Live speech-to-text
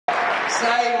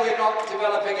say we're not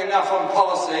developing enough on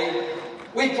policy,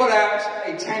 we put out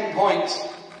a 10-point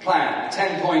plan, a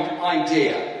 10-point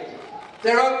idea.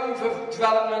 They're open for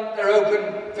development, they're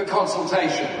open for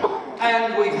consultation,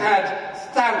 and we've had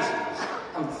thousands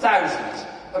and thousands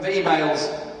of emails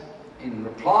in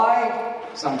reply,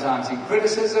 sometimes in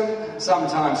criticism,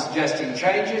 sometimes suggesting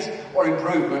changes or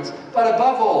improvements, but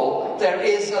above all, there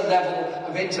is a level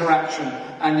of interaction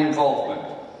and involvement.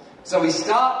 So we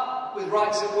start with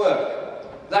rights at work.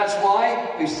 That's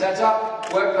why we've set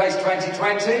up Workplace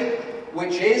 2020,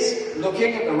 which is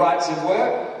looking at the rights of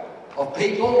work of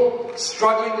people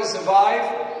struggling to survive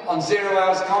on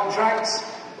zero-hours contracts,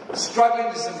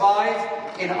 struggling to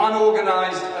survive in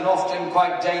unorganised and often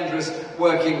quite dangerous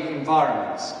working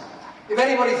environments. If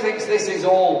anybody thinks this is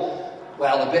all,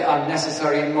 well, a bit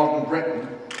unnecessary in modern Britain,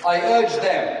 I urge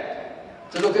them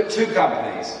to look at two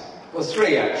companies, or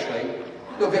three actually.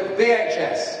 Look at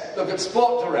VHS, look at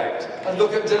Sport Direct, and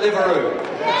look at Deliveroo,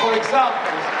 for examples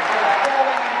of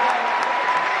appalling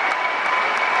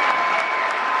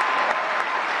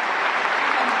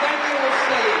and then you will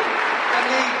see the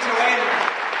need to end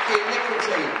the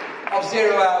iniquity of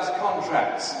zero-hours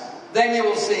contracts. Then you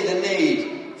will see the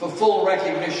need for full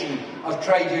recognition of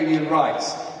trade union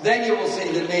rights. Then you will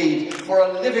see the need for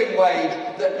a living wage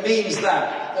that means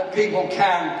that people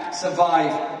can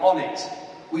survive on it.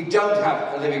 We don't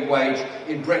have a living wage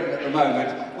in Britain at the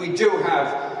moment. We do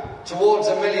have towards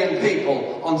 1 million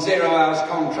people on zero-hours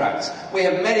contracts. We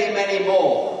have many, many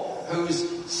more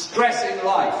whose stress in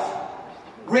life,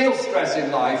 real stress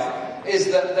in life, is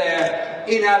that their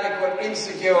inadequate,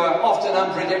 insecure, often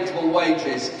unpredictable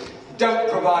wages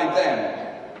don't provide them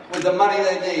with the money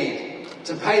they need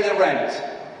to pay the rent,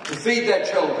 to feed their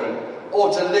children,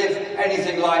 or to live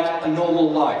anything like a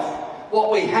normal life.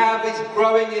 What we have is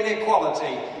growing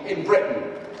inequality in Britain,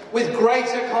 with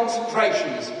greater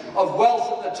concentrations of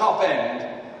wealth at the top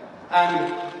end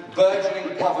and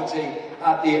burgeoning poverty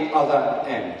at the other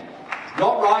end.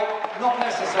 Not right, not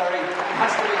necessary, and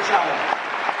has to be challenged.